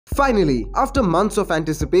Finally, after months of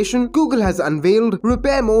anticipation, Google has unveiled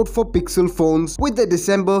repair mode for Pixel phones with the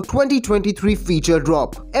December 2023 feature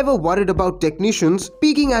drop. Ever worried about technicians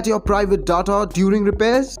peeking at your private data during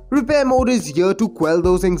repairs? Repair mode is here to quell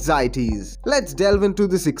those anxieties. Let's delve into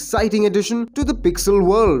this exciting addition to the Pixel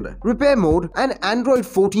world. Repair mode, an Android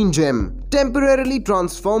 14 gem, temporarily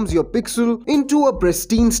transforms your Pixel into a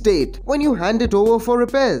pristine state when you hand it over for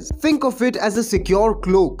repairs. Think of it as a secure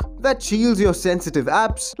cloak that shields your sensitive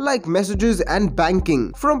apps like messages and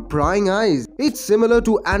banking from prying eyes. It's similar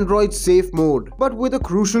to Android's safe mode, but with a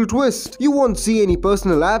crucial twist. You won't see any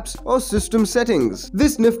personal apps or system settings.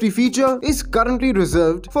 This nifty feature is currently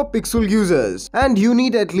reserved for Pixel users, and you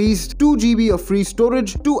need at least 2 GB of free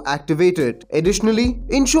storage to activate it. Additionally,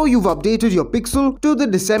 ensure you've updated your Pixel to the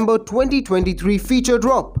December 2023 feature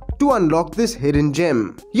drop to unlock this hidden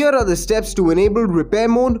gem. Here are the steps to enable repair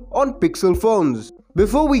mode on Pixel phones.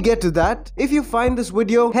 Before we get to that, if you find this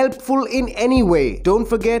video helpful in any way, don't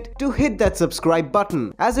forget to hit that subscribe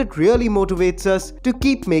button, as it really motivates us to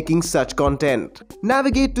keep making such content.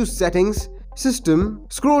 Navigate to Settings, System,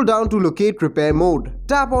 scroll down to locate repair mode.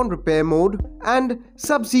 Tap on repair mode and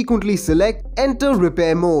subsequently select enter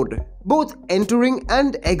repair mode. Both entering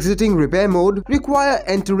and exiting repair mode require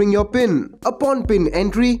entering your PIN. Upon PIN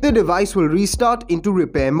entry, the device will restart into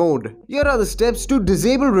repair mode. Here are the steps to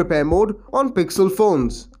disable repair mode on Pixel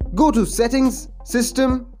phones. Go to Settings,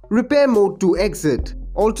 System, Repair Mode to exit.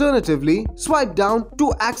 Alternatively, swipe down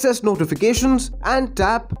to access notifications and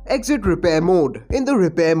tap Exit Repair Mode in the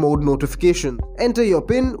Repair Mode notification. Enter your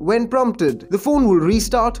PIN when prompted. The phone will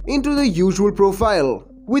restart into the usual profile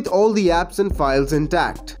with all the apps and files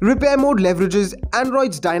intact. Repair mode leverages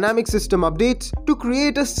Android's dynamic system updates to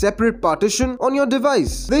create a separate partition on your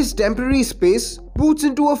device. This temporary space boots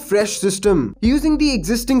into a fresh system using the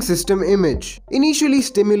existing system image, initially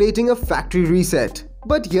stimulating a factory reset.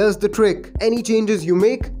 But here's the trick. Any changes you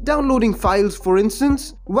make, downloading files for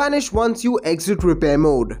instance, vanish once you exit repair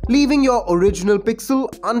mode, leaving your original Pixel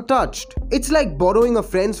untouched. It's like borrowing a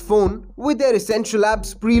friend's phone with their essential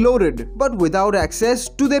apps preloaded, but without access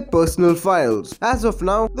to their personal files. As of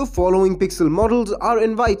now, the following Pixel models are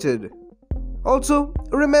invited. Also,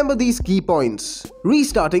 remember these key points.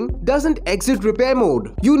 Restarting doesn't exit repair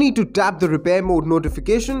mode. You need to tap the repair mode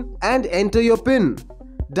notification and enter your PIN.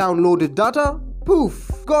 Downloaded data,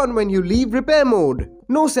 poof, gone when you leave repair mode.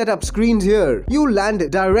 No setup screens here. You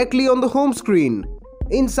land directly on the home screen.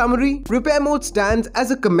 In summary, repair mode stands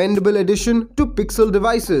as a commendable addition to Pixel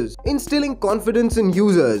devices, instilling confidence in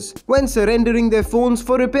users when surrendering their phones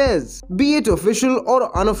for repairs, be it official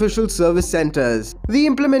or unofficial service centers. The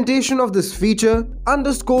implementation of this feature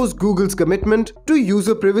underscores Google's commitment to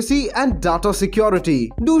user privacy and data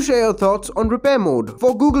security. Do share your thoughts on repair mode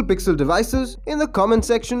for Google Pixel devices in the comment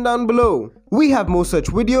section down below. We have more such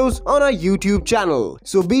videos on our YouTube channel,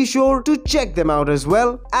 so be sure to check them out as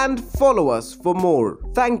well and follow us for more.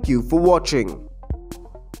 Thank you for watching.